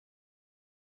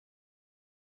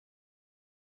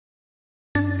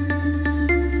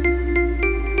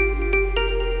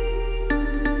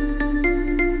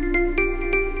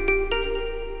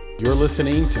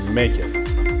listening to Make It,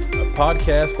 a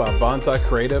podcast by Bonsai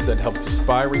Creative that helps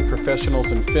aspiring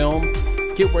professionals in film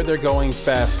get where they're going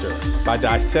faster by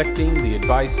dissecting the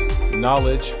advice,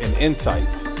 knowledge, and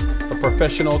insights of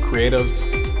professional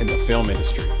creatives in the film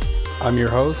industry. I'm your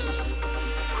host,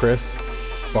 Chris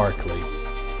Barkley.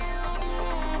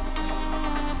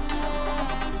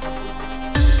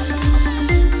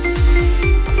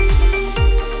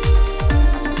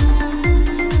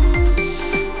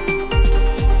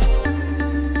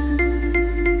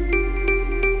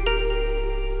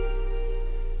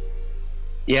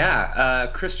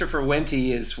 Christopher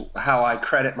Wente is how I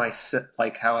credit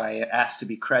how I asked to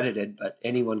be credited, but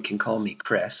anyone can call me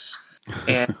Chris.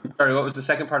 And sorry, what was the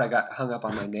second part? I got hung up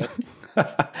on my name.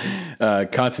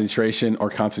 Concentration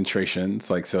or concentrations,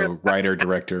 writer,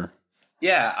 director.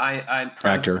 Yeah, I'm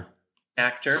actor.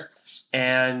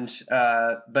 And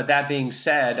but that being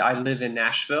said, I live in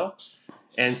Nashville,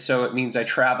 and so it means I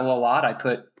travel a lot. I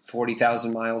put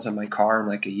 40,000 miles on my car in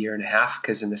like a year and a half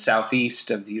because in the southeast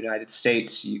of the United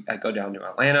States, I go down to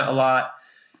Atlanta a lot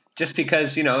just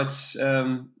because, it's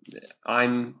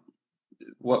I'm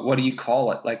what do you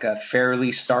call it? Like a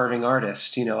fairly starving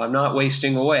artist. I'm not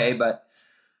wasting away, but,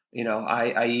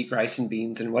 I eat rice and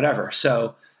beans and whatever.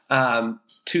 So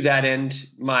to that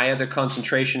end, my other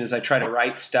concentration is I try to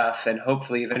write stuff and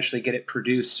hopefully eventually get it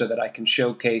produced so that I can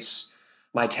showcase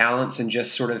my talents and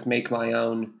just sort of make my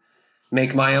own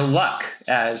luck,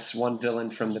 as one villain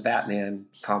from the Batman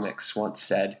comics once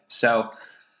said. So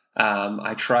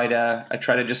I try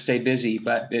to just stay busy,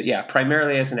 but yeah,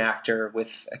 primarily as an actor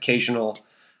with occasional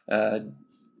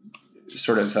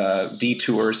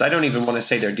detours. I don't even want to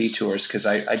say they're detours because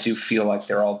I do feel like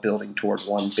they're all building toward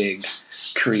one big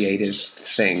creative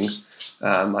thing.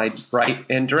 I write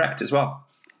and direct as well.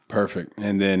 Perfect.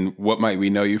 And then what might we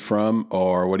know you from,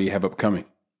 or what do you have upcoming?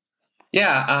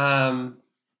 Yeah.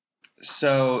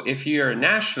 So if you're in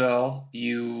Nashville,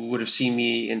 you would have seen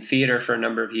me in theater for a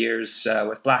number of years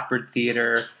with Blackbird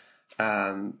Theater,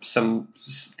 some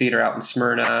theater out in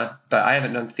Smyrna, but I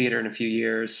haven't done theater in a few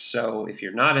years. So if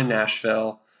you're not in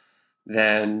Nashville,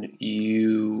 then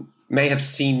you may have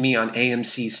seen me on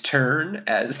AMC's Turn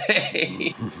as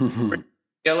a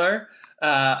killer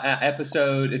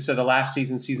episode. So the last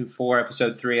season, season 4,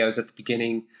 episode 3, I was at the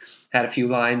beginning, had a few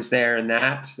lines there, and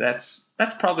that's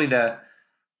probably the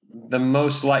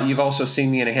most you've also seen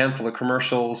me in a handful of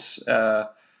commercials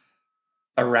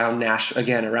around Nashville,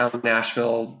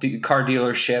 car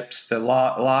dealerships, the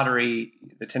lottery,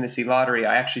 the Tennessee Lottery.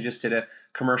 I actually just did a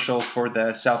commercial for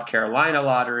the South Carolina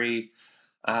Lottery.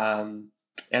 And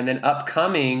then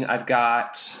upcoming, I've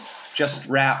got just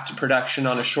wrapped production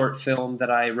on a short film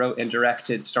that I wrote and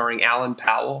directed starring Alan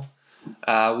Powell.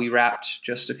 We wrapped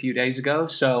just a few days ago,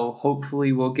 so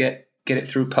hopefully we'll get it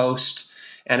through post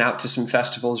and out to some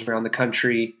festivals around the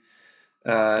country,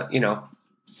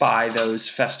 by those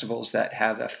festivals that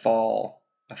have a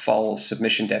fall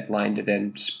submission deadline to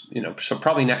then, so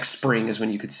probably next spring is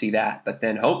when you could see that. But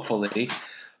then hopefully,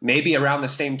 maybe around the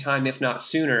same time, if not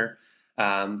sooner,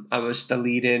 I was the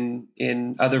lead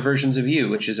in Other Versions of You,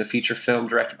 which is a feature film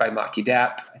directed by Maki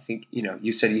Dapp. I think,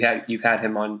 you said you've had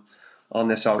him on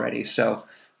this already. So,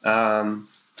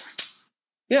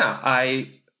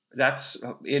 that's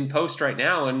in post right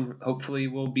now, and hopefully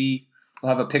we'll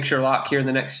have a picture lock here in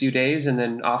the next few days, and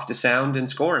then off to sound and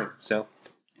scoring. So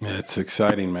it's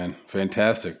exciting, man.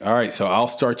 Fantastic. All right, so I'll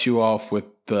start you off with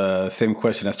the same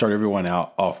question I start everyone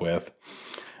off with,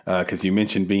 because you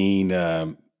mentioned being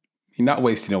not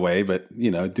wasting away, but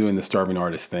doing the starving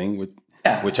artist thing,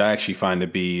 which I actually find to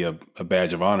be a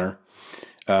badge of honor,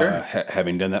 sure.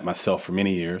 Having done that myself for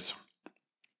many years.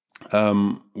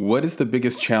 What is the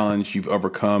biggest challenge you've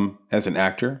overcome as an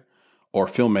actor or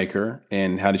filmmaker,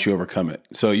 and how did you overcome it?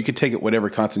 So you could take it whatever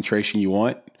concentration you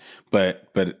want, but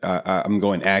I'm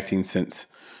going acting since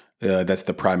that's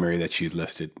the primary that you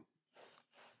listed.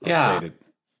 Stated.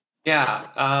 Yeah.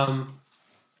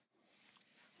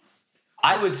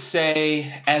 I would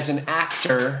say as an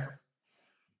actor,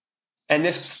 and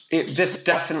this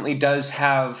definitely does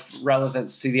have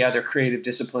relevance to the other creative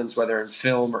disciplines, whether in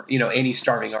film or, any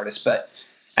starving artist. But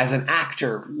as an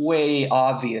actor, way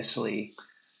obviously,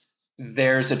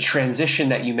 there's a transition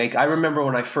that you make. I remember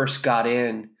when I first got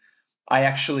in, I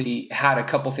actually had a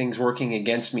couple things working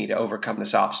against me to overcome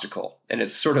this obstacle. And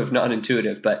it's sort of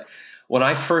non-intuitive. But when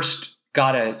I first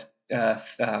got a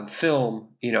film,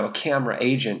 a camera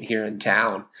agent here in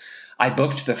town, I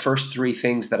booked the first 3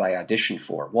 things that I auditioned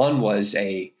for. One was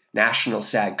a national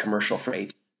SAG commercial for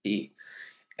AT&T,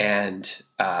 and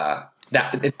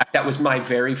that was my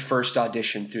very first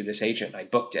audition through this agent. I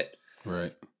booked it,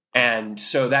 right, and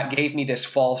so that gave me this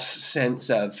false sense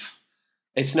of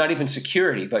it's not even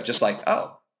security, but just like,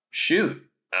 oh, shoot,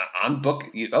 I'm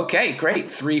booked. Okay,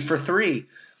 great. 3 for 3.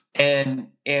 And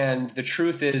the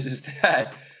truth is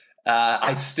that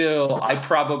I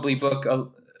probably book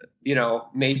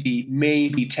maybe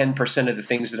 10% of the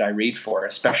things that I read for,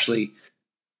 especially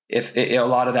if a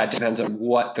lot of that depends on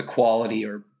what the quality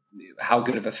or how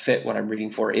good of a fit what I'm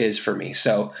reading for is for me.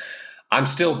 So I'm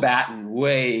still batting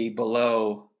way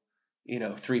below,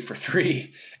 3 for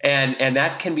 3. And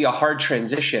that can be a hard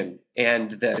transition.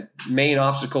 And the main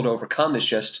obstacle to overcome is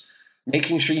just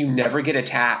making sure you never get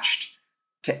attached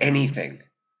to anything.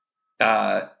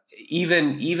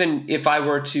 Even if I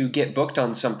were to get booked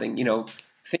on something,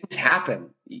 things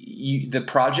happen. The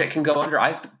project can go under.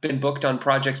 I've been booked on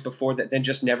projects before that then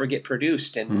just never get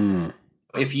produced. And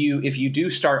if you do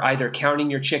start either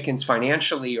counting your chickens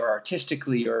financially or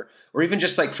artistically, or even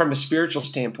just like from a spiritual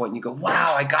standpoint, you go,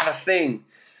 wow, I got a thing.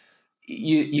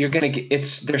 You're going to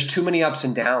get, there's too many ups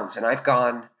and downs. And I've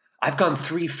gone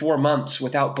 3-4 months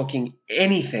without booking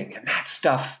anything. And that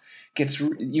stuff that's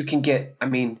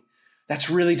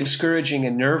really discouraging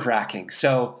and nerve wracking.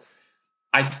 So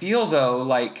I feel though,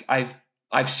 like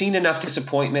I've seen enough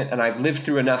disappointment and I've lived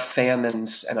through enough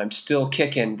famines and I'm still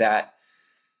kicking that,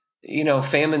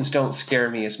 famines don't scare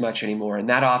me as much anymore. And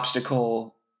that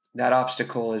obstacle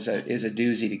is a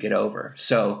doozy to get over.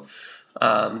 So,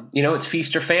 it's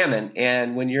feast or famine.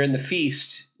 And when you're in the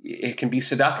feast, it can be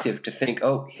seductive to think,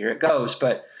 oh, here it goes.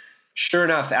 But sure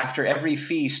enough, after every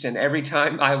feast and every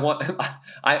time I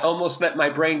almost let my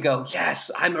brain go, yes,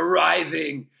 I'm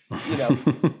arriving,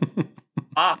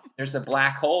 there's a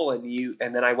black hole in you.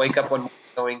 And then I wake up one morning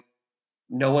going,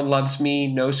 no one loves me,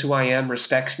 knows who I am,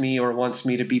 respects me, or wants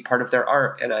me to be part of their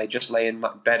art. And I just lay in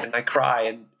my bed and I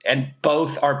cry. And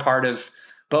both are part of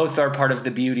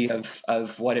the beauty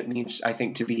of what it means, I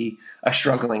think, to be a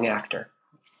struggling actor.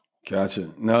 Gotcha.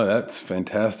 No, that's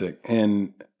fantastic.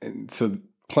 And so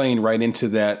playing right into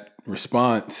that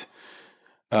response,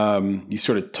 you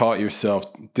sort of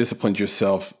disciplined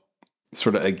yourself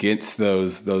sort of against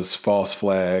those false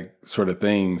flag sort of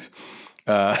things.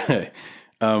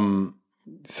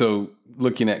 So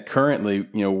looking at currently,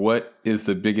 what is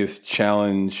the biggest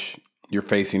challenge you're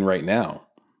facing right now?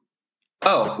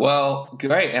 Oh, well,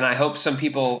 great. And I hope some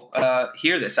people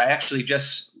hear this. I actually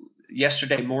just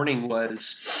yesterday morning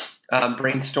was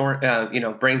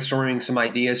brainstorming some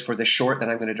ideas for the short that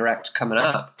I'm going to direct coming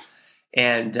up.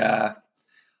 And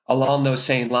along those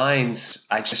same lines,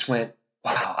 I just went,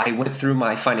 wow, I went through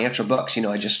my financial books.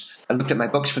 I looked at my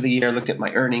books for the year, looked at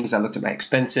my earnings, I looked at my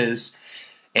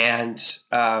expenses. And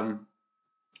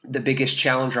the biggest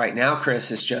challenge right now,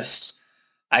 Chris, is just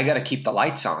I got to keep the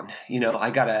lights on.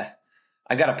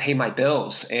 I gotta pay my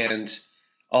bills. And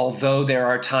although there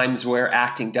are times where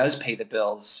acting does pay the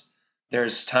bills,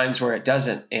 there's times where it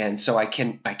doesn't. And so I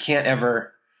can't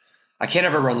ever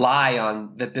rely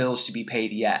on the bills to be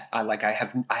paid yet. I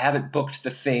haven't booked the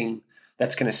thing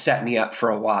that's going to set me up for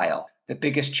a while. The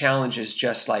biggest challenge is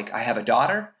just like I have a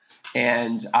daughter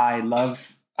and I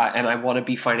love and I want to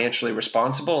be financially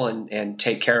responsible and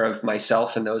take care of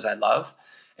myself and those I love.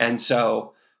 And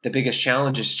so the biggest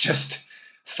challenge is just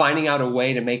finding out a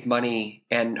way to make money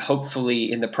and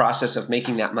hopefully in the process of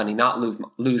making that money, not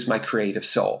lose my creative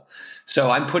soul.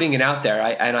 So I'm putting it out there.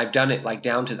 And I've done it like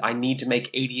down to, I need to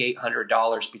make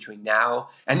 $8,800 between now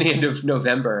and the end of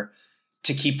November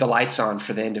to keep the lights on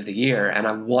for the end of the year. And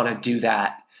I want to do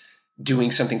that doing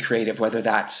something creative, whether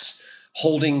that's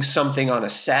holding something on a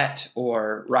set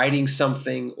or writing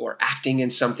something or acting in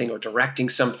something or directing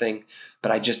something.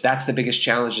 But that's the biggest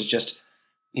challenge is just,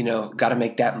 got to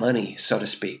make that money, so to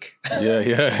speak.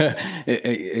 Yeah,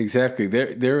 exactly.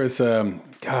 There is,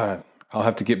 God, I'll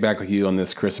have to get back with you on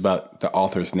this, Chris, about the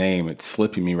author's name. It's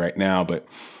slipping me right now, but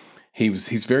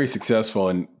he's very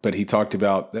successful. But he talked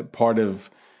about that part of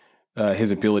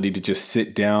his ability to just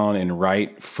sit down and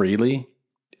write freely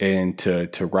and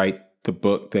to write the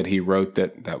book that he wrote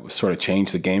that was sort of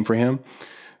changed the game for him,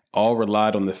 all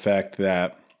relied on the fact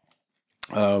that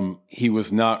he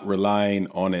was not relying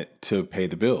on it to pay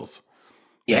the bills.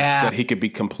 Yeah. That he could be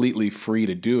completely free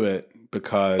to do it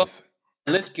because...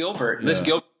 Liz Gilbert,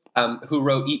 who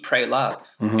wrote Eat, Pray, Love,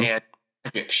 and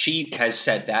she has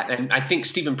said that. And I think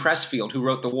Stephen Pressfield, who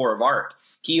wrote The War of Art,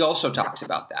 he also talks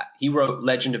about that. He wrote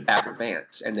Legend of Bagger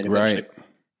Vance and then eventually...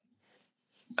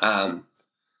 Right.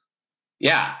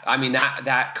 Yeah, I mean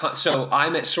so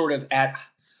I'm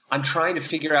I'm trying to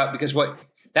figure out because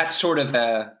that's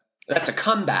a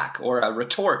comeback or a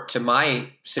retort to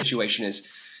my situation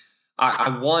is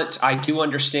I do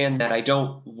understand that I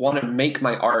don't want to make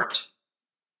my art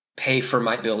pay for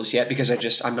my bills yet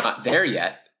because I'm not there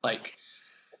yet. Like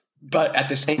But at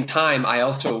the same time, I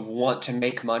also want to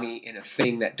make money in a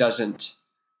thing that doesn't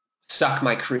suck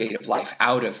my creative life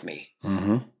out of me.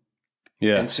 Mm-hmm.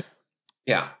 Yeah. And so,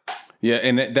 yeah. Yeah.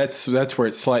 And that's where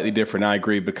it's slightly different. I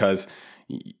agree, because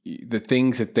the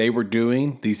things that they were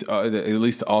doing, these, at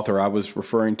least the author I was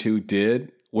referring to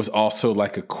did, was also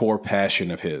like a core passion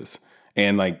of his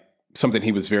and like something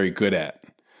he was very good at.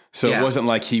 So it wasn't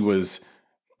like he was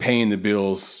paying the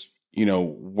bills,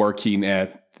 working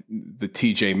at the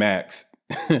TJ Maxx.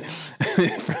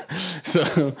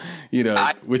 So,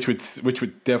 which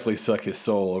would definitely suck his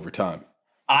soul over time.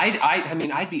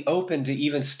 I'd be open to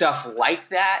even stuff like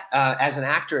that. As an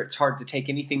actor, it's hard to take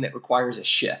anything that requires a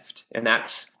shift. And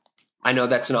I know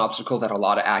that's an obstacle that a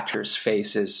lot of actors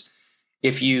face is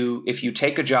if you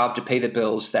take a job to pay the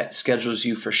bills that schedules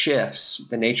you for shifts,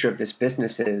 the nature of this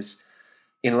business is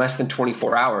in less than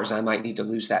 24 hours, I might need to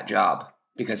lose that job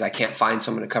because I can't find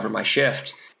someone to cover my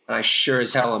shift. And I sure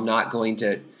as hell am not going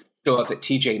to show up at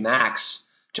TJ Maxx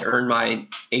to earn my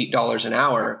 $8 an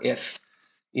hour if,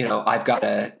 I've got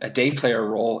a day player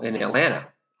role in Atlanta.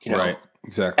 Right,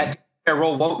 exactly. That day player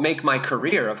role won't make my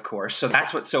career, of course. So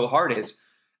that's what's so hard is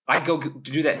I'd go to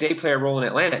do that day player role in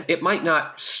Atlanta. It might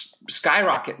not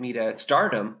skyrocket me to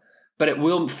stardom, but it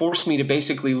will force me to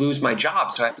basically lose my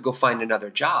job. So I have to go find another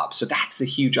job. So that's the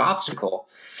huge obstacle.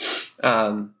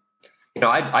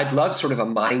 I'd love sort of a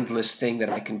mindless thing that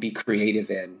I can be creative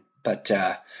in. But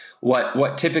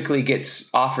what typically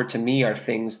gets offered to me are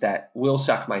things that will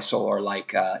suck my soul, or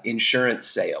like insurance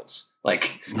sales.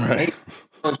 Like, right.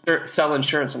 Hey, sell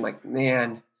insurance. I'm like,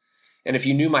 man. And if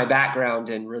you knew my background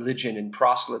in religion and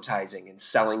proselytizing and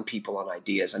selling people on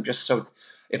ideas,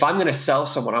 if I'm going to sell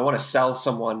someone, I want to sell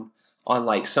someone on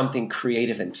like something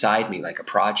creative inside me, like a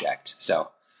project. So,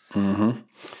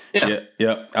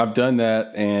 yeah, I've done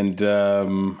that, and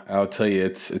I'll tell you,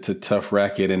 it's a tough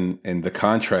racket, and the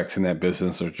contracts in that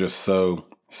business are just so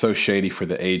shady for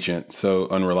the agent, so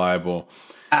unreliable.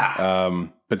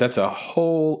 But that's a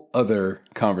whole other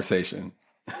conversation.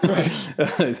 Right.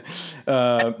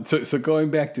 So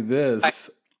going back to this,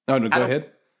 go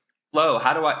ahead. Flow.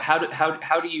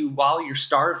 How do you, while you're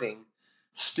starving,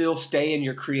 still stay in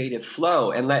your creative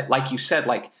flow and like you said,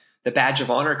 like the badge of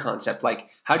honor concept, like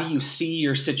how do you see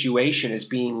your situation as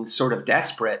being sort of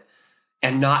desperate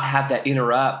and not have that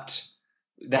interrupt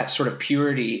that sort of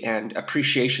purity and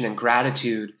appreciation and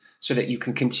gratitude so that you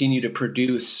can continue to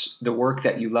produce the work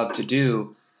that you love to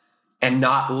do and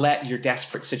not let your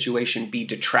desperate situation be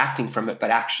detracting from it, but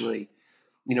actually,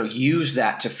 use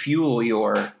that to fuel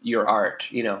your art,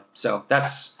 So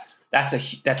that's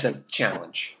a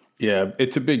challenge. Yeah,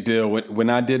 it's a big deal.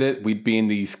 When I did it, we'd be in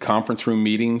these conference room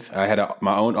meetings. I had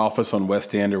my own office on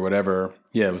West End or whatever.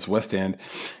 Yeah, it was West End,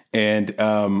 and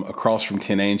across from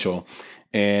Ten Angel.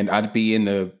 And I'd be in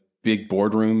the big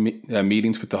boardroom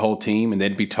meetings with the whole team, and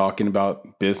they'd be talking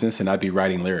about business, and I'd be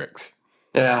writing lyrics.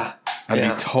 Yeah, I'd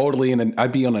be totally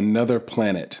I'd be on another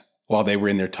planet while they were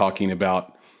in there talking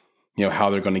about,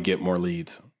 how they're going to get more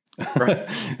leads, right.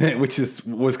 Which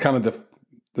was kind of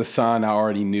the sign I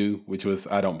already knew, which was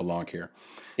I don't belong here.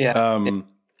 Yeah.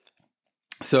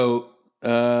 So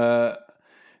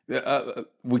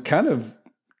we kind of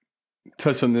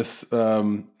touched on this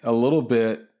a little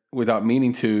bit without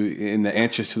meaning to in the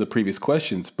answers to the previous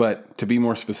questions, but to be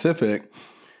more specific,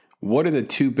 what are the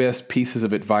two best pieces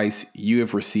of advice you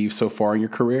have received so far in your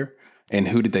career, and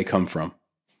who did they come from?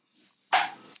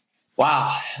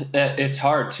 Wow. It's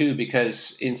hard too,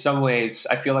 because in some ways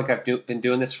I feel like I've been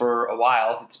doing this for a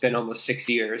while. It's been almost 6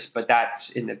 years, but that's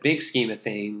in the big scheme of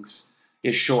things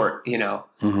is short,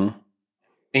 Mm-hmm. I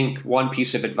think one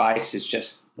piece of advice is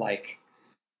just like,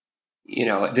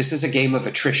 this is a game of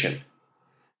attrition.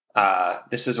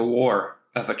 This is a war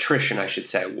of attrition, I should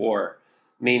say. War,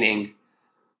 meaning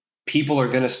people are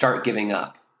going to start giving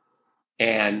up,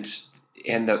 and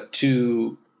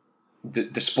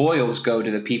the spoils go to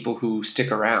the people who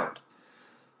stick around.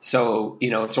 So,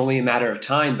 it's only a matter of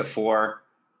time before,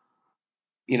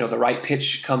 the right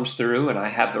pitch comes through and I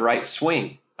have the right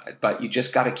swing, but you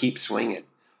just got to keep swinging.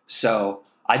 So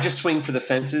I just swing for the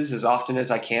fences as often as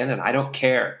I can. And I don't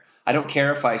care. I don't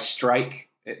care if I strike,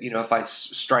 if I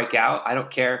strike out. I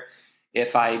don't care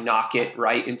if I knock it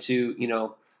right into,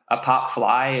 a pop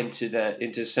fly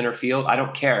into center field. I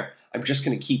don't care. I'm just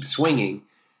going to keep swinging.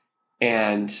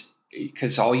 And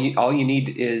because all you need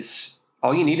is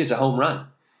a home run,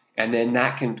 and then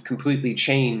that can completely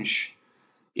change.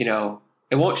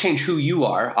 It won't change who you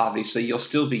are. Obviously, you'll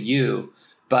still be you,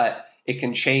 but it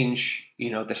can change.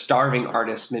 The starving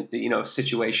artist,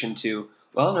 situation to,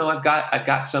 well, no, I've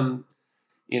got some,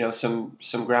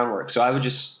 some groundwork. So I would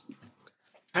just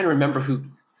try to remember who.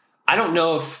 I don't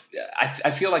know if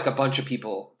I feel like a bunch of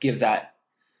people give that,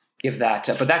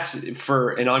 but that's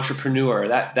for an entrepreneur.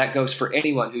 That goes for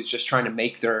anyone who's just trying to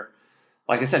make their,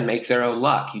 like I said, make their own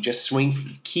luck. You just swing,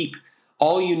 keep,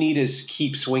 all you need is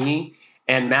keep swinging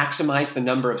and maximize the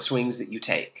number of swings that you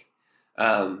take.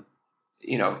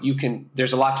 You can,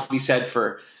 there's a lot to be said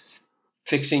for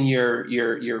fixing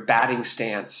your batting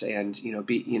stance and,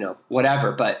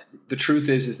 whatever. But the truth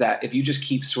is that if you just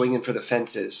keep swinging for the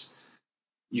fences,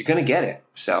 you're going to get it.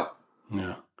 So,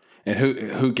 yeah. And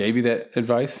who gave you that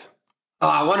advice?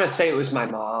 I want to say it was my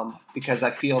mom, because I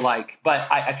feel like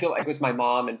it was my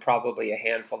mom and probably a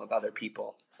handful of other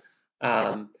people.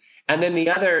 And then the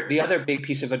other big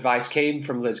piece of advice came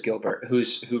from Liz Gilbert,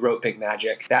 who wrote Big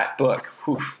Magic. That book.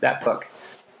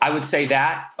 I would say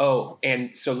that. Oh,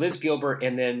 and so Liz Gilbert,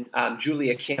 and then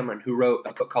Julia Cameron, who wrote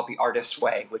a book called The Artist's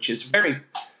Way, which is very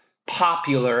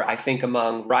popular, I think,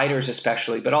 among writers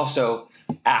especially, but also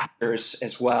actors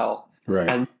as well. Right.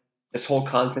 And this whole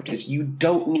concept is you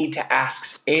don't need to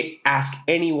ask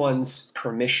anyone's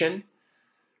permission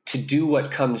to do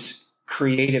what comes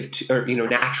creative or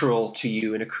natural to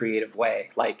you in a creative way.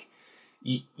 Like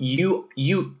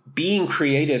you being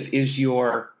creative is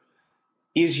your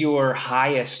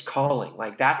highest calling.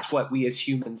 Like that's what we as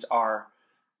humans are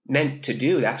meant to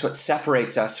do. That's what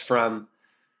separates us from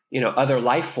other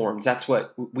life forms. That's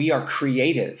what we are,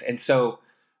 creative. And so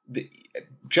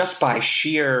just by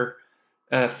sheer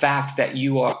fact that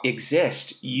you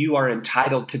exist, you are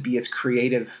entitled to be as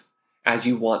creative as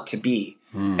you want to be.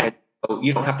 And so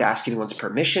you don't have to ask anyone's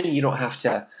permission. You don't have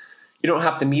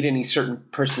to meet any certain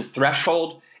person's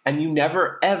threshold, and you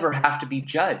never ever have to be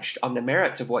judged on the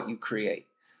merits of what you create.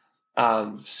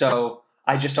 So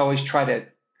I just always try to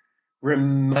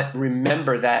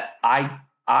remember that I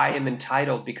am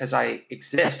entitled, because I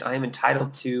exist. I am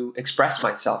entitled to express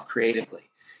myself creatively,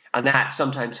 and that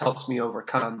sometimes helps me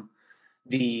overcome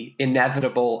the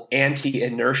inevitable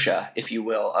anti-inertia, if you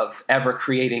will, of ever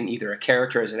creating either a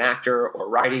character as an actor or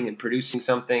writing and producing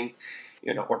something,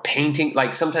 or painting.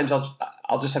 Like sometimes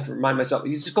I'll just have to remind myself,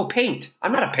 you just go paint.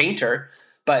 I'm not a painter,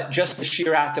 but just the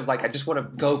sheer act of I just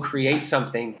want to go create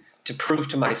something to prove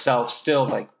to myself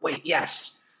still wait,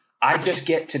 yes, I just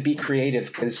get to be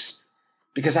creative because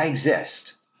I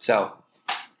exist. So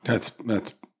that's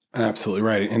absolutely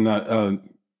right. And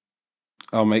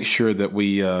I'll make sure that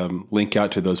we link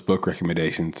out to those book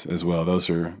recommendations as well. Those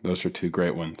are two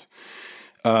great ones.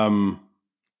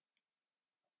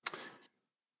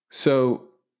 So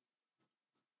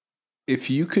if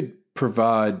you could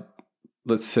provide,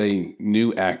 let's say,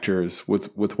 new actors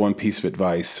with one piece of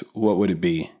advice, what would it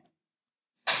be?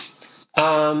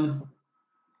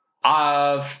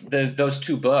 Of those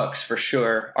two books, for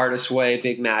sure, Artist's Way,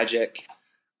 Big Magic.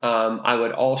 I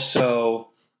would also,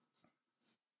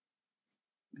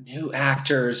 new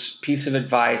actors, piece of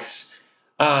advice.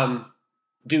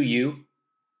 Do you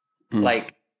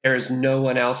there is no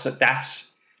one else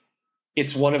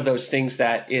it's one of those things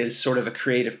that is sort of a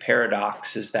creative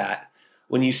paradox, is that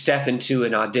when you step into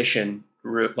an audition,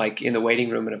 like in the waiting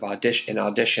room of an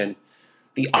audition,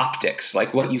 the optics,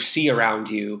 like what you see around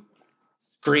you,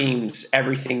 screams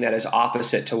everything that is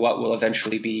opposite to what will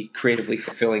eventually be creatively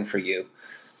fulfilling for you.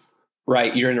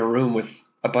 Right? You're in a room with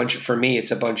for me,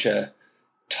 it's a bunch of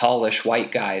tallish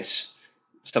white guys,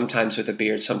 sometimes with a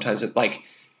beard, sometimes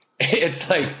it's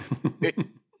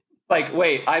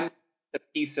wait, I'm a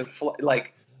piece of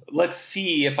let's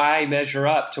see if I measure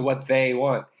up to what they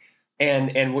want.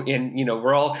 And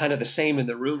we're all kind of the same in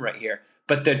the room right here.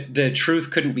 But the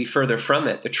truth couldn't be further from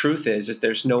it. The truth is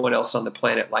there's no one else on the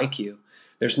planet like you.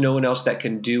 There's no one else that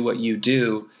can do what you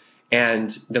do. And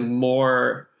the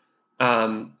more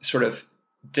sort of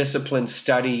disciplined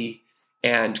study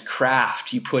and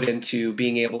craft you put into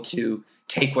being able to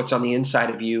take what's on the inside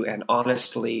of you and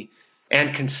honestly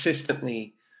and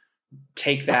consistently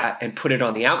take that and put it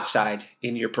on the outside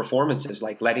in your performances,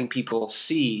 like letting people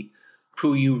see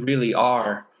who you really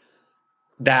are,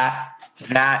 that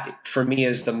for me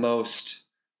is the most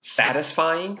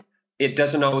satisfying. It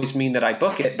doesn't always mean that I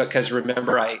book it, because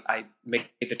remember, I made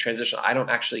the transition. I don't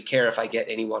actually care if I get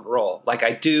any one role. Like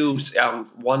I do on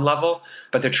one level,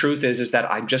 but the truth is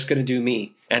that I'm just going to do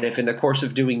me. And if in the course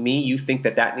of doing me, you think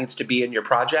that needs to be in your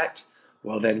project,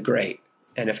 well then great.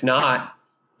 And if not,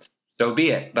 so be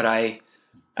it. But I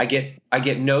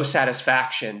get no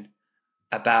satisfaction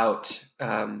about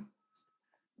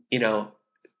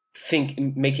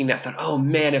making that thought, oh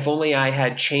man, if only I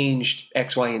had changed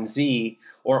X, Y, and Z,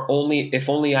 or if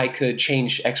only I could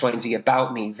change X, Y, and Z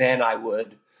about me, then I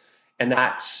would. And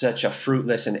that's such a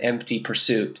fruitless and empty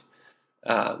pursuit.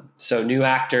 So new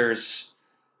actors,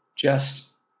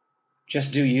 just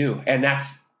just do you. And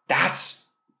that's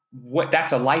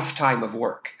a lifetime of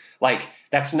work. Like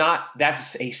that's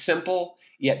a simple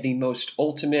yet the most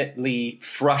ultimately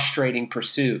frustrating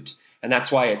pursuit. And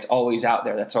that's why it's always out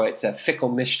there. That's why it's a fickle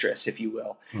mistress, if you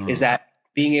will, is that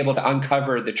being able to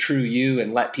uncover the true you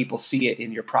and let people see it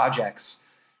in your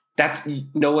projects. That's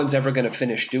no one's ever going to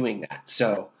finish doing that.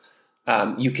 So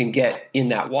you can get in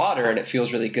that water and it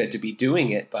feels really good to be doing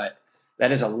it, but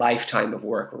that is a lifetime of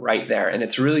work right there. And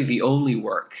it's really the only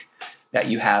work that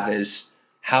you have is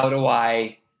how do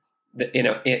I let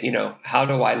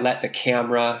the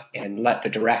camera and let the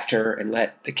director and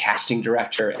let the casting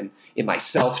director and in my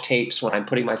self tapes when I'm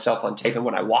putting myself on tape and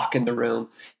when I walk in the room,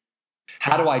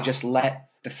 how do I just let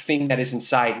the thing that is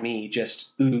inside me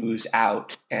just ooze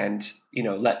out and,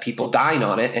 let people dine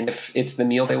on it. And if it's the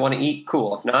meal they want to eat,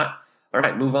 cool. If not, all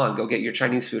right, move on, go get your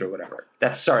Chinese food or whatever.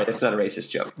 That's not a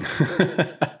racist joke.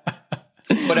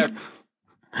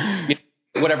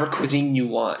 Whatever cuisine you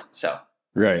want. So.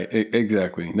 Right.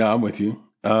 Exactly. No, I'm with you.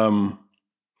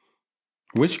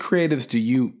 Which creatives do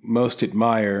you most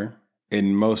admire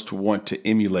and most want to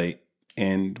emulate?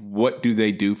 And what do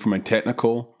they do from a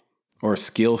technical or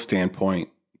skill standpoint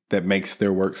that makes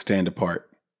their work stand apart?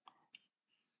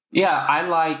 Yeah, I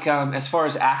like, as far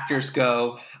as actors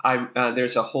go,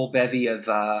 there's a whole bevy of,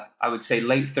 I would say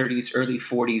late 30s, early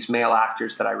 40s male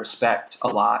actors that I respect a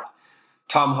lot.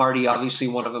 Tom Hardy, obviously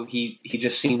one of them. He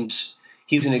just seems...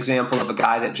 He's an example of a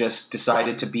guy that just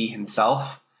decided to be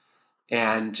himself.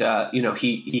 And,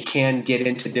 he can get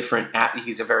into different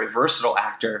he's a very versatile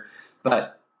actor,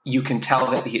 but you can tell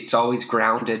that it's always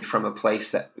grounded from a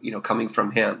place that, coming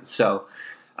from him. So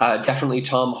definitely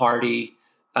Tom Hardy.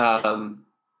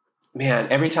 Man,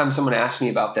 every time someone asks me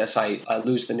about this, I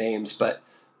lose the names, but,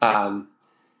 I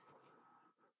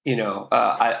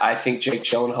think Jake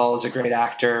Gyllenhaal is a great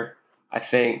actor. I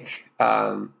think,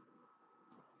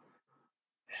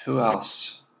 who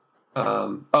else?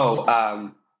 Paul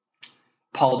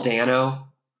Dano.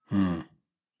 There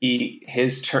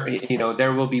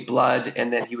Will Be Blood,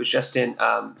 and then he was just in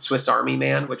Swiss Army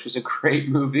Man, which was a great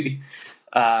movie.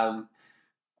 I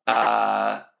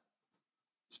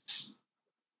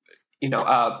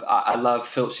love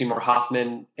Philip Seymour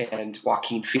Hoffman and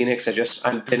Joaquin Phoenix.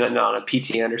 I've been on a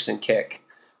P.T. Anderson kick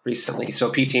recently.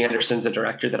 So P.T. Anderson's a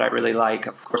director that I really like.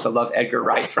 Of course, I love Edgar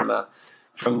Wright from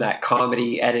that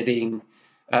comedy editing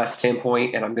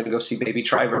standpoint, and I'm going to go see Baby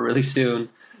Driver really soon.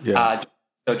 Yeah.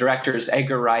 So directors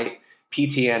Edgar Wright,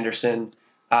 P.T. Anderson,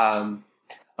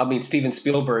 Steven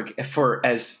Spielberg, for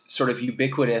as sort of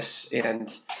ubiquitous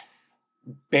and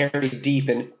buried deep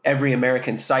in every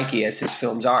American psyche as his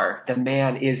films are, the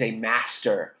man is a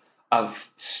master of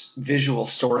visual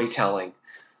storytelling,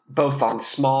 both on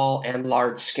small and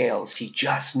large scales. He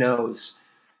just knows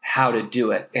how to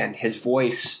do it, and his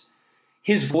voice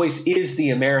is the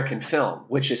American film,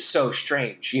 which is so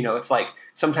strange. It's like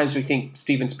sometimes we think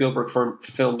Steven Spielberg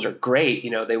films are great.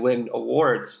 They win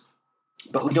awards,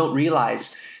 but we don't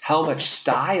realize how much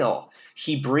style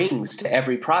he brings to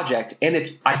every project. And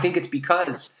I think it's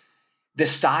because the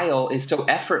style is so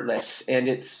effortless and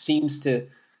it seems to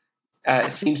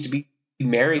be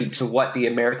married to what the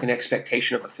American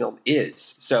expectation of a film is.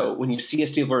 So when you see a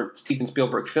Steven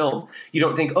Spielberg film, you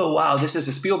don't think, oh, wow, this is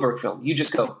a Spielberg film. You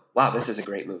just go, wow, this is a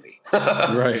great movie.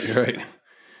 Right.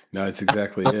 No, that's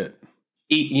exactly it.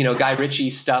 Guy Ritchie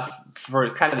stuff for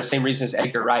kind of the same reason as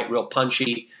Edgar Wright, real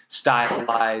punchy,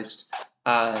 stylized.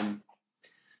 I've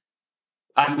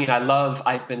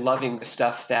been loving the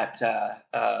stuff that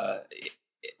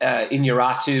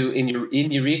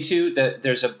Iñárritu,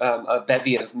 there's a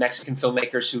bevy of Mexican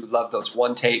filmmakers who love those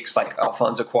one takes, like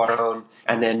Alfonso Cuarón,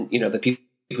 and then the people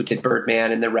who did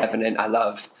Birdman and The Revenant. I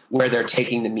love where they're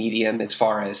taking the medium as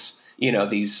far as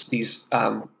these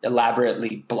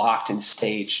elaborately blocked and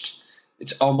staged.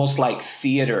 It's almost like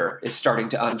theater is starting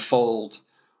to unfold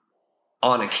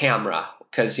on a camera,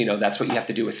 because that's what you have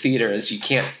to do with theater is you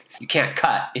can't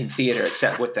cut in theater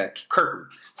except with the curtain.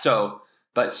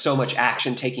 But so much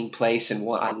action taking place, and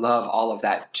what I love, all of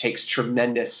that takes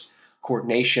tremendous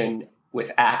coordination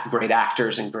with great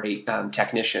actors and great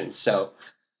technicians. So,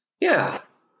 yeah,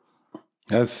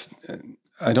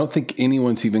 I don't think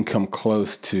anyone's even come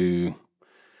close to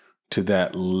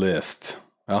that list.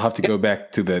 I'll have to go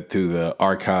back to the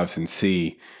archives and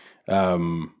see.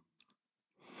 For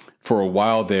a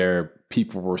while there,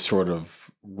 people were sort of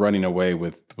running away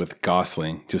with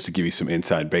Gosling, just to give you some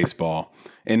inside baseball.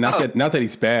 And not that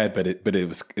he's bad, but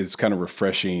it's kind of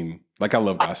refreshing. Like, I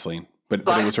love Gosling, but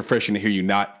it was refreshing to hear you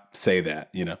not say that,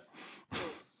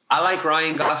 I like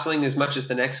Ryan Gosling as much as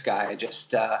the next guy. I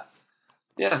just,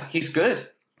 he's good.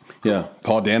 Yeah.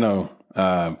 Paul Dano,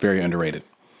 Very underrated.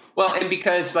 Well, and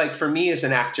because like for me as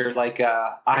an actor, like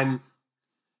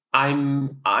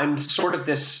I'm sort of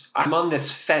this, I'm on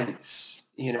this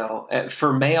fence, you know.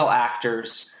 For male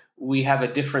actors, we have a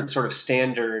different sort of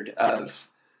standard of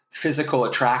physical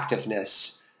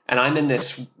attractiveness. And I'm in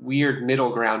this weird middle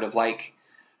ground of like,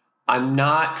 I'm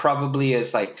not probably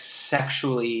as like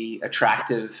sexually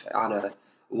attractive on a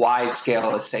wide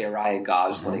scale as say a Ryan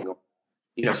Gosling or,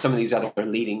 you know, some of these other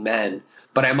leading men,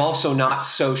 but I'm also not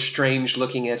so strange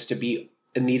looking as to be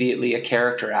immediately a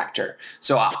character actor.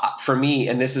 So for me,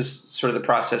 and this is sort of the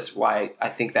process why I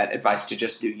think that advice to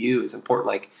just do you is important.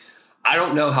 Like, I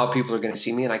don't know how people are going to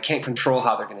see me and I can't control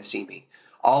how they're going to see me.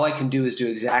 All I can do is do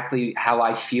exactly how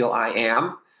I feel I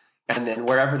am. And then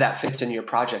wherever that fits in your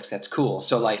projects, that's cool.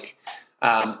 So like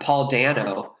Paul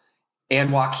Dano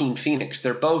and Joaquin Phoenix,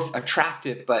 they're both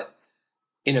attractive, but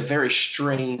in a very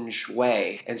strange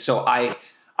way. And so I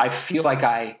feel like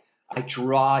I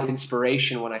draw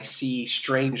inspiration when I see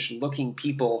strange looking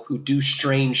people who do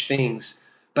strange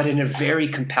things, but in a very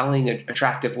compelling,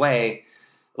 attractive way.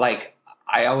 Like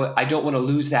I don't want to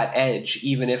lose that edge,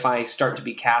 even if I start to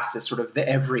be cast as sort of the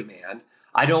everyman.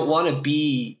 I don't want to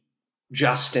be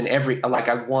just an like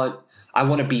I want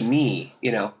to be me,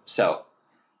 you know? So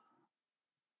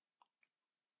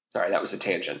sorry, that was a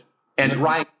tangent. And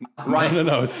Ryan,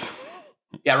 No.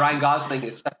 yeah, Ryan Gosling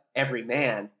is every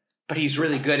man, but he's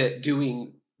really good at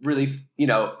doing really, you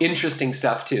know, interesting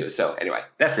stuff too. So anyway,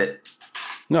 that's it.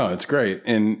 No, it's great,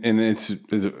 and it's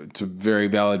a very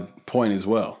valid point as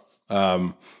well.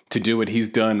 To do what he's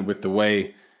done with the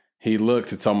way he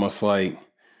looks, it's almost like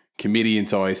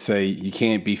comedians always say you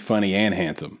can't be funny and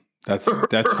handsome. That's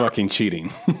fucking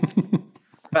cheating.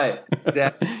 Right.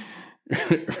 Yeah.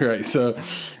 Right. So,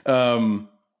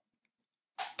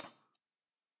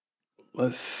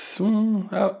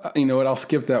 you know what? I'll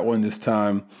skip that one this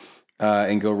time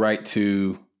and go right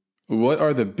to what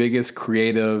are the biggest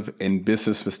creative and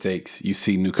business mistakes you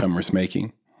see newcomers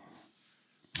making?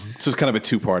 So it's kind of a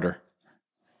two-parter.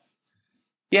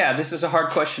 Yeah, this is a hard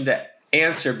question to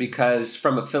answer because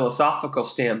from a philosophical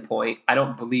standpoint, I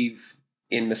don't believe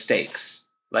in mistakes.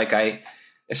 Like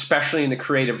especially in the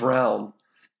creative realm,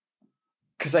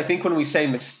 because I think when we say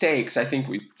mistakes, I think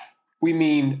we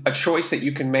mean a choice that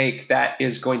you can make that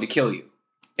is going to kill you,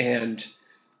 and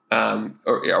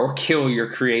or kill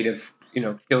your creative, you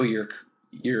know, kill your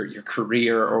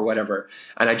career or whatever.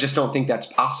 And I just don't think that's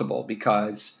possible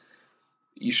because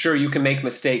you can make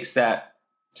mistakes that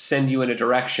send you in a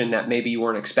direction that maybe you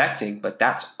weren't expecting, but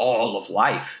that's all of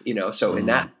life, you know. So in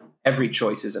that, every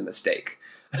choice is a mistake.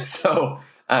 So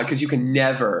because you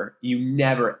never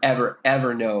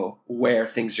ever know where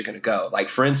things are going to go. Like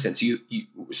for instance, you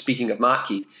speaking of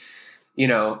Matki, you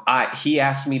know, he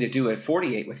asked me to do a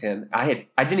 48 with him. I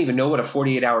didn't even know what a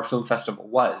 48-hour film festival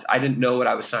was. I didn't know what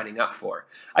I was signing up for.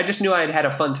 I just knew I had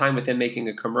a fun time with him making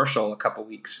a commercial a couple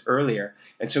weeks earlier,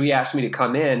 and so he asked me to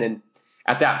come in. And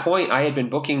at that point, I had been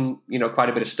booking, you know, quite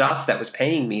a bit of stuff that was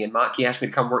paying me, and Matki asked me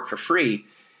to come work for free.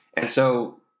 And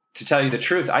so, to tell you the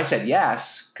truth, I said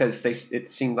yes because it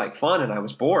seemed like fun, and I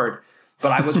was bored.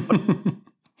 But I was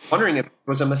wondering if it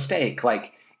was a mistake.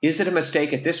 Like, is it a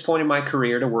mistake at this point in my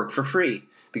career to work for free?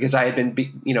 Because I had been,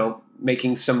 you know,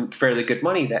 making some fairly good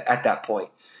money at that point,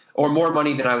 or more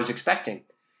money than I was expecting.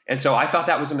 And so I thought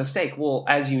that was a mistake. Well,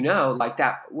 as you know, like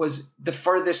that was the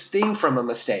furthest thing from a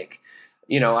mistake.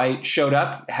 You know, I showed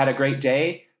up, had a great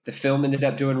day. The film ended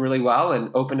up doing really well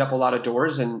and opened up a lot of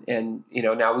doors. And you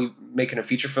know, now we're making a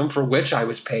feature film for which I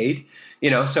was paid, you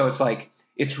know, so it's like,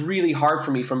 it's really hard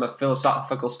for me from a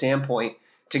philosophical standpoint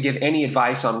to give any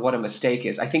advice on what a mistake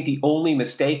is. I think the only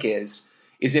mistake is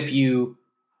if you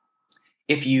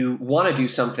want to do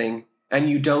something and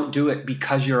you don't do it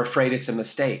because you're afraid it's a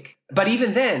mistake. But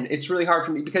even then, it's really hard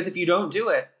for me because if you don't do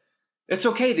it, it's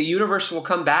okay. The universe will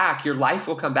come back. Your life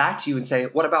will come back to you and say,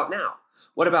 what about now?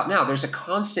 What about now? There's a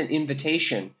constant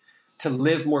invitation to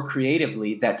live more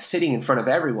creatively that's sitting in front of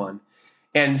everyone.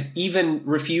 And even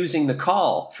refusing the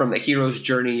call from the hero's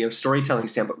journey of storytelling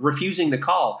standpoint, refusing the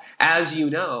call, as you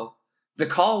know, the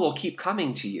call will keep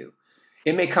coming to you.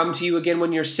 It may come to you again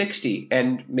when you're 60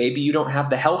 and maybe you don't have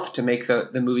the health to make the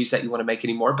movies that you want to make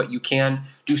anymore, but you can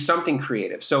do something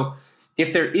creative. So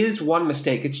if there is one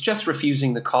mistake, it's just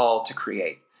refusing the call to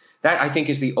create. That I think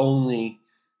is the only,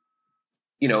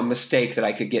 you know, mistake that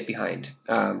I could get behind.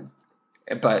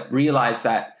 But realize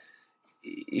that,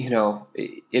 you know,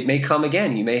 it may come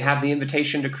again. You may have the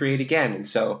invitation to create again. And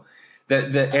so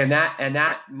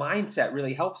that mindset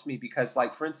really helps me because,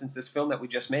 like, for instance, this film that we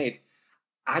just made,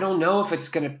 I don't know if it's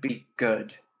going to be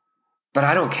good, but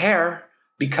I don't care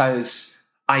because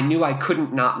I knew I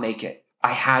couldn't not make it.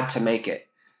 I had to make it.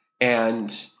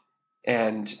 And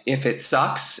if it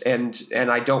sucks and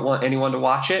I don't want anyone to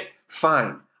watch it,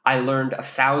 fine. I learned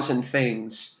 1,000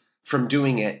 things from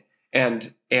doing it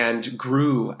and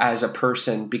grew as a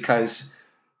person, because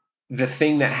the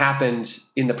thing that happened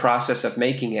in the process of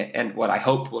making it, and what I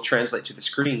hope will translate to the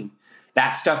screen,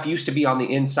 that stuff used to be on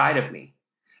the inside of me,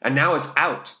 and now it's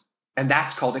out, and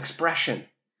that's called expression,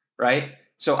 right?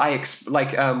 So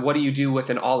what do you do with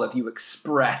an olive? You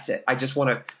express it. I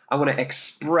want to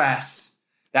express.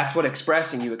 That's what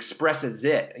expressing. You express a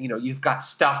zit. You've got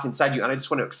stuff inside you, and I just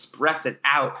want to express it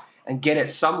out and get it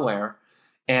somewhere.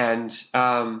 And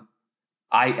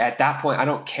at that point, I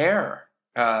don't care.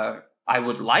 I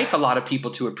would like a lot of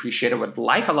people to appreciate it. I would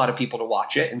like a lot of people to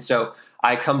watch it. And so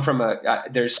I come from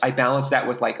I balance that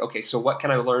with okay, so what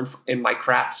can I learn in my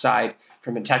craft side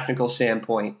from a technical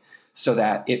standpoint so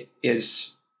that it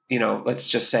is, let's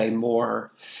just say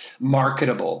more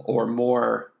marketable, or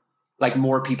more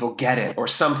people get it or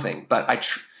something. But I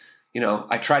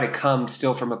try to come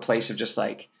still from a place of just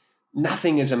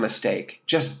nothing is a mistake.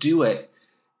 Just do it.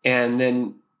 And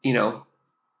then,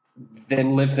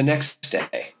 then live the next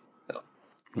day.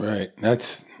 Right.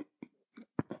 That's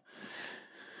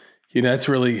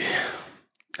really,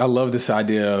 I love this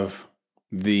idea of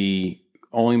the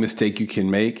only mistake you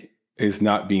can make is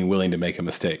not being willing to make a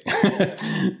mistake.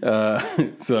 Or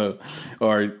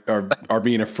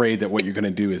being afraid that what you're going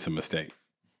to do is a mistake.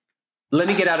 Let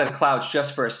me get out of the clouds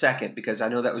just for a second, because I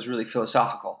know that was really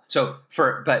philosophical. So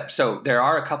there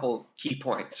are a couple key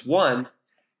points. One,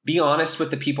 be honest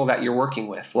with the people that you're working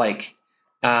with.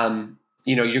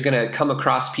 You're going to come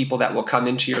across people that will come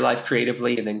into your life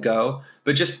creatively and then go.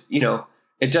 But just,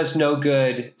 it does no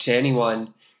good to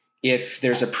anyone if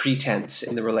there's a pretense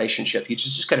in the relationship. You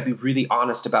just got to be really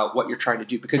honest about what you're trying to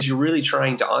do, because you're really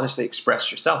trying to honestly express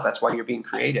yourself. That's why you're being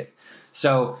creative.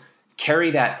 So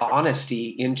carry that honesty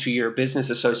into your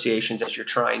business associations as you're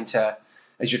trying to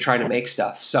make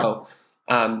stuff. So,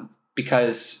 and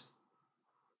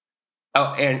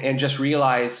just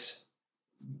realize,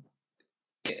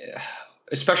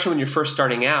 especially when you're first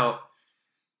starting out,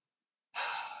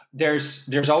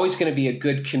 there's always going to be a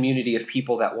good community of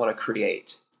people that want to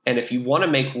create. And if you want to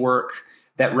make work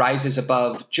that rises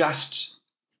above just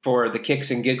for the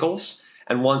kicks and giggles,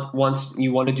 and once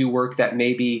you want to do work that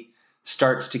maybe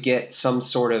starts to get some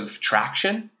sort of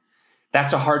traction,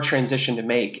 that's a hard transition to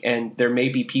make. And there may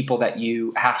be people that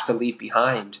you have to leave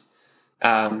behind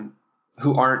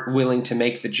who aren't willing to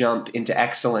make the jump into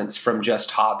excellence from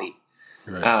just hobby.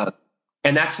 Right.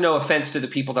 And that's no offense to the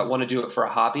people that want to do it for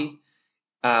a hobby.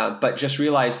 But just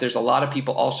realize there's a lot of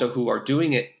people also who are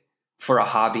doing it for a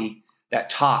hobby that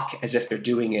talk as if they're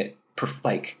doing it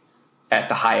at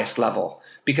the highest level,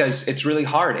 because it's really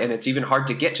hard, and it's even hard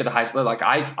to get to the highest level.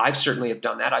 I've certainly have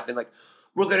done that. I've been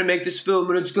we're going to make this film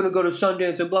and it's going to go to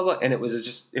Sundance and blah, blah. And it was a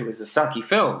sucky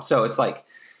film. So it's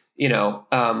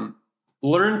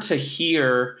learn to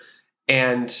hear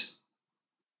and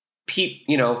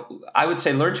I would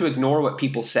say learn to ignore what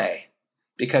people say,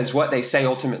 because what they say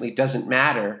ultimately doesn't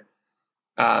matter.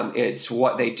 It's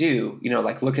what they do,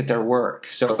 look at their work.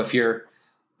 So if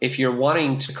you're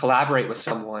wanting to collaborate with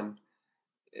someone,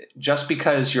 just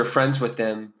because you're friends with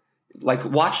them,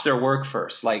 watch their work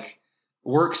first.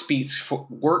 Work speaks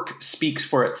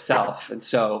for itself. And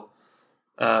so,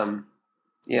 the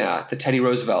Teddy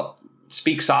Roosevelt,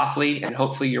 speak softly, and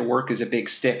hopefully your work is a big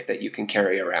stick that you can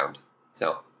carry around.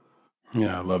 So.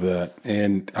 Yeah, I love that.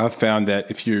 And I've found that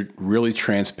if you're really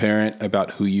transparent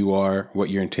about who you are, what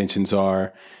your intentions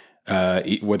are,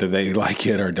 whether they like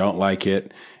it or don't like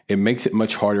it, it makes it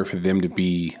much harder for them to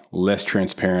be less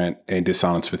transparent and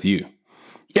dishonest with you.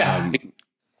 Yeah.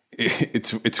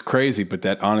 It's crazy, but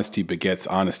that honesty begets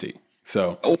honesty.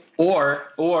 So,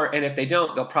 and if they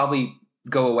don't, they'll probably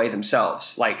go away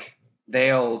themselves.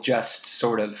 They'll just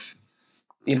sort of,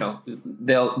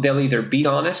 they'll either be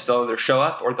honest, they'll either show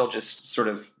up, or they'll just sort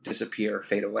of disappear,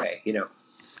 fade away,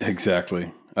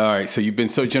 Exactly. All right. So you've been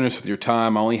so generous with your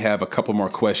time. I only have a couple more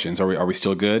questions. Are we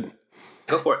still good?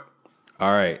 Go for it.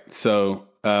 All right. So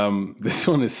this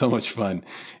one is so much fun.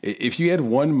 If you had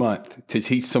 1 month to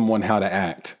teach someone how to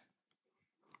act,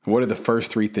 what are the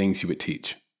first 3 things you would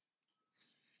teach?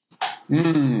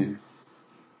 Oh,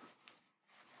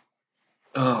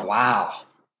 wow.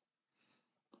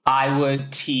 I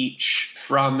would teach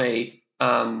from a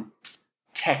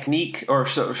technique, or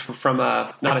from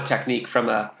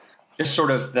just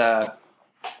sort of the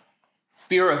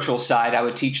spiritual side. I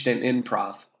would teach them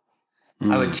improv.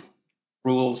 I would teach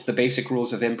the basic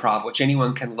rules of improv, which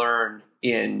anyone can learn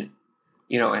in,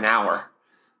 an hour.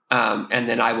 And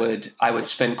then I would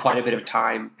spend quite a bit of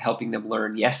time helping them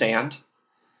learn yes and,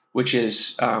 which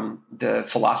is the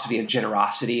philosophy of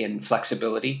generosity and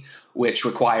flexibility, which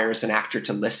requires an actor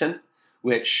to listen,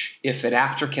 which if an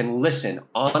actor can listen,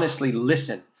 honestly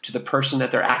listen to the person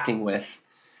that they're acting with,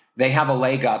 they have a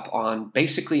leg up on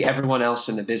basically everyone else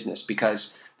in the business,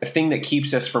 because the thing that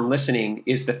keeps us from listening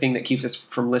is the thing that keeps us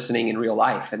from listening in real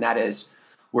life. And that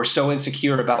is, we're so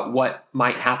insecure about what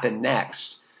might happen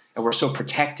next, and we're so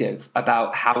protective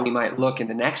about how we might look in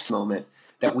the next moment,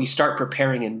 that we start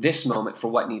preparing in this moment for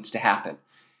what needs to happen.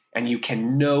 And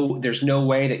there's no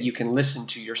way that you can listen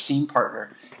to your scene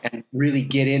partner and really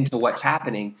get into what's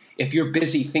happening if you're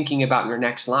busy thinking about your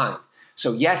next line.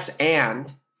 So yes,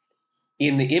 and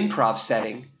in the improv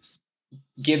setting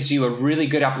gives you a really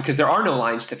good opportunity, because there are no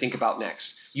lines to think about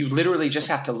next. You literally just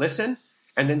have to listen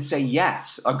and then say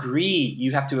yes, agree.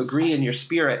 You have to agree in your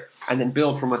spirit and then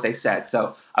build from what they said.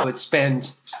 So I would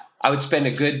spend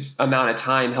a good amount of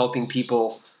time helping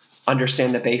people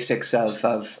understand the basics of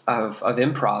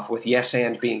improv, with yes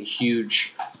and being a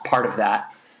huge part of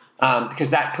that,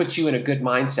 because that puts you in a good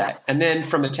mindset. And then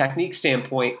from a technique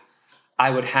standpoint,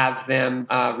 I would have them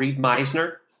read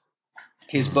Meisner,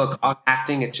 his book on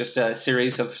acting. It's just a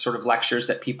series of sort of lectures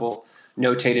that people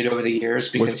notated over the years.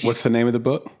 Because what's the name of the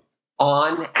book?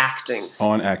 On Acting.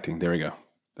 On Acting. There we go.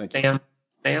 Thank you.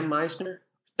 Sam Meisner?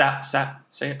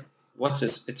 Sam? What's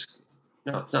his? It's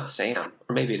not Sam.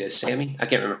 Or maybe it is Sammy. I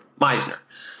can't remember. Meisner.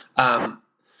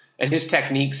 And his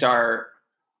techniques are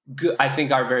good. I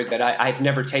think are very good. I've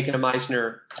never taken a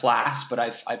Meisner class, but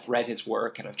I've read his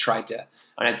work and I've tried to,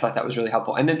 and I thought that was really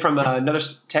helpful. And then from another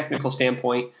technical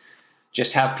standpoint,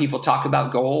 just have people talk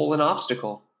about goal and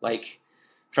obstacle. Like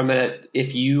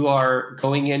if you are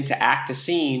going in to act a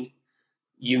scene,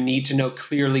 you need to know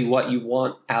clearly what you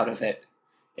want out of it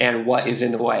and what is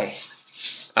in the way.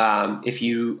 If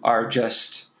you are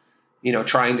just,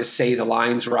 trying to say the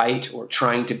lines right or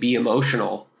trying to be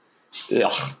emotional,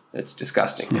 that's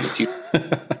disgusting.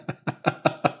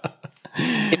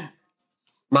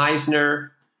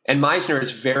 Meisner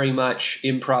is very much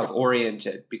improv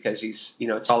oriented, because he's,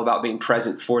 it's all about being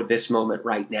present for this moment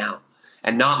right now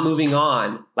and not moving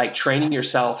on, like training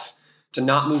yourself to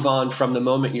not move on from the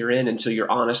moment you're in until you're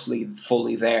honestly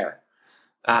fully there.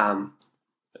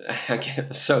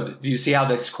 So do you see how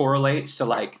this correlates to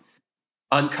like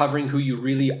uncovering who you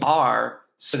really are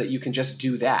so that you can just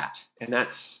do that? And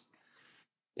that's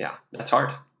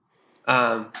hard.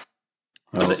 For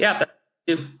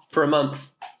a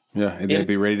month. Yeah, and they'd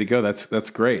be ready to go. That's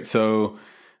great. So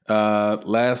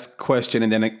last question,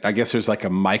 and then I guess there's like a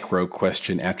micro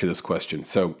question after this question.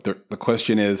 So the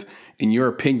question is, in your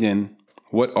opinion,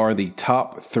 what are the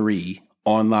top 3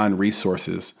 online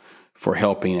resources for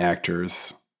helping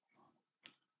actors?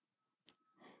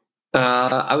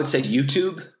 I would say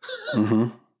YouTube. Mm-hmm.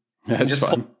 That's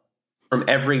fun. From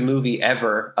every movie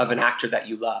ever of an actor that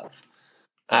you love.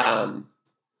 I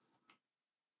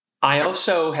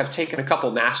also have taken a couple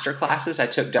master classes. I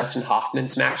took Dustin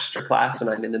Hoffman's master class, and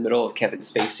I'm in the middle of Kevin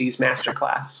Spacey's master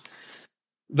class.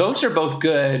 Those are both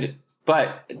good,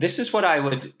 but this is what I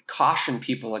would caution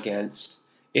people against,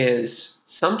 is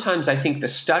sometimes I think the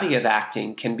study of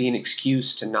acting can be an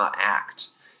excuse to not act.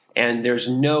 And there's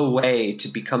no way to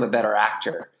become a better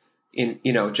actor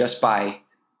just by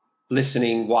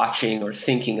listening, watching, or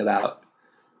thinking about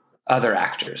other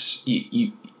actors.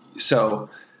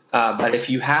 But if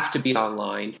you have to be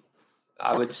online,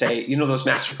 I would say, those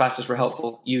master classes were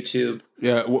helpful. YouTube.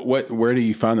 Yeah. Where do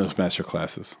you find those master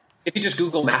classes? If you just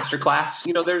Google masterclass,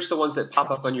 there's the ones that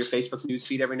pop up on your Facebook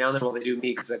newsfeed every now and then. Well, they do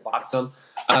me because I bought some.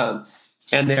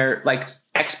 And they're like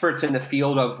experts in the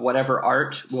field of whatever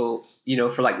art will,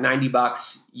 for like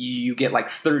 $90, you get like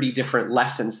 30 different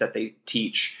lessons that they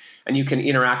teach, and you can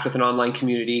interact with an online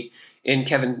community. In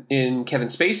Kevin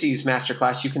Spacey's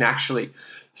masterclass, you can actually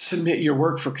submit your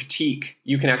work for critique.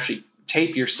 You can actually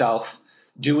tape yourself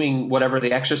doing whatever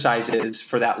the exercise is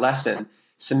for that lesson,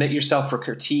 submit yourself for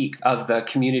critique of the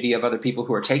community of other people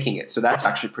who are taking it. So that's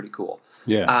actually pretty cool.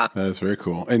 Yeah, that is very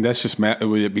cool. And that's just,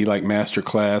 would it be like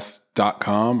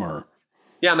masterclass.com or?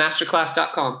 Yeah,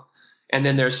 masterclass.com. And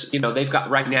then there's, they've got,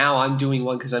 right now I'm doing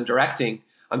one because I'm directing.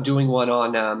 I'm doing one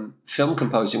on film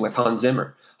composing with Hans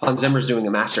Zimmer. Hans Zimmer's doing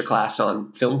a masterclass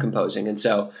on film composing. And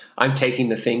so I'm taking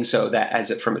the thing so that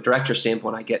from a director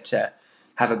standpoint, I get to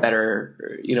have a better,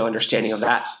 understanding of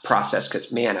that process.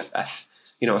 Because, man, a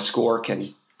score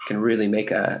can really make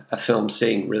a film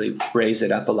sing, really raise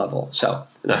it up a level. So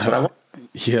that's what I want.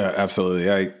 Yeah,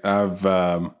 absolutely. I've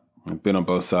been on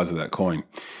both sides of that coin.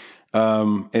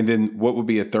 And then what would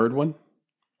be a third one?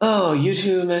 Oh,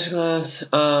 YouTube masterclass.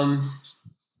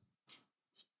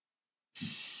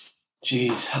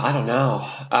 Geez, I don't know.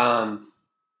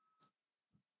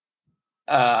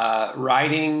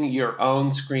 writing your own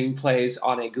screenplays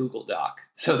on a Google Doc.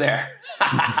 So there.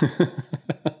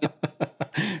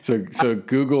 So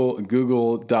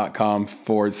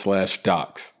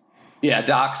google.com/docs. Yeah,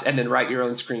 docs, and then write your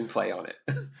own screenplay on it.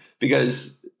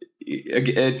 Because you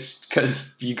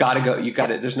got to go.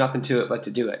 There's nothing to it but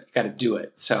to do it. You got to do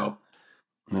it. So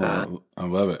I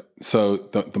love it. So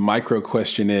the micro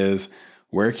question is,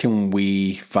 where can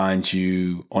we find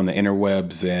you on the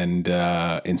interwebs and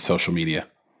in social media?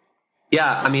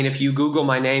 Yeah, I mean, if you Google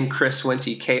my name, Chris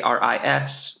Wente,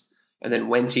 Kris, and then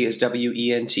Wente is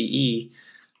Wente,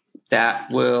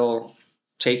 that will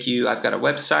take you. I've got a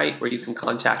website where you can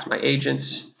contact my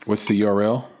agents. What's the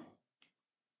URL?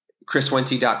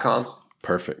 chriswente.com.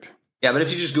 Perfect. Yeah, but if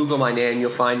you just Google my name, you'll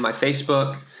find my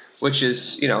Facebook, which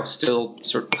is, still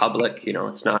sort of public.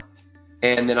 It's not.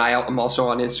 And then I'm also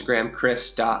on Instagram,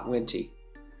 chris.wente.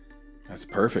 That's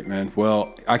perfect, man.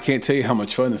 Well, I can't tell you how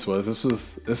much fun this was.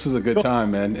 This was a good time,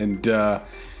 man. And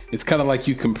it's kind of like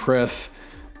you compress,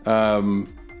 a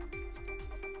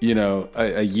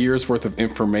year's worth of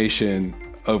information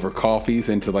over coffees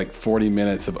into like 40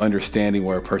 minutes of understanding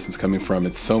where a person's coming from.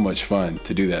 It's so much fun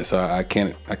to do that. So I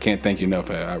can't thank you enough.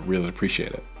 I really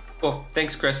appreciate it. Cool.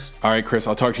 Thanks, Chris. All right, Chris,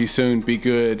 I'll talk to you soon. Be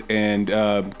good and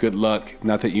good luck.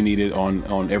 Not that you need it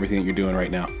on everything that you're doing right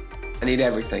now. I need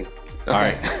everything. Okay. All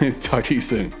right. Talk to you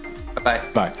soon. Bye-bye.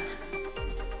 Bye.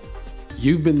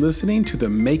 You've been listening to the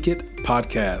Make It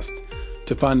podcast.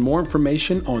 To find more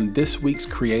information on this week's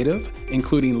creative,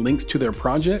 including links to their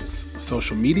projects,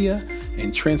 social media,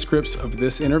 and transcripts of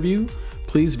this interview,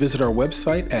 please visit our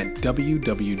website at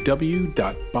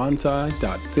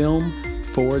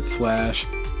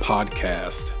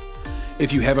www.bonsai.film/podcast.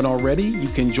 If you haven't already, you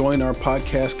can join our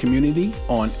podcast community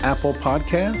on Apple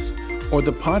Podcasts or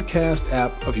the podcast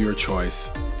app of your choice.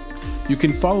 You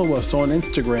can follow us on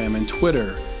Instagram and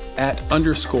Twitter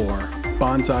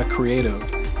 @_Bonsai Creative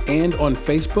and on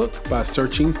Facebook by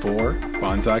searching for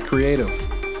Bonsai Creative.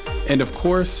 And of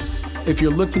course, if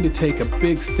you're looking to take a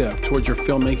big step toward your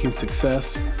filmmaking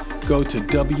success, go to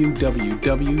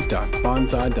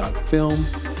www.bonsai.film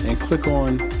and click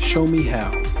on Show Me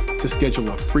How to schedule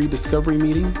a free discovery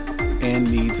meeting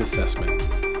and needs assessment.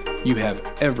 You have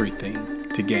everything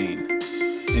to gain.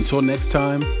 Until next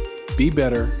time, be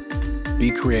better,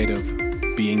 be creative,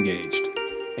 be engaged,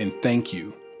 and thank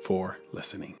you for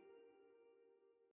listening.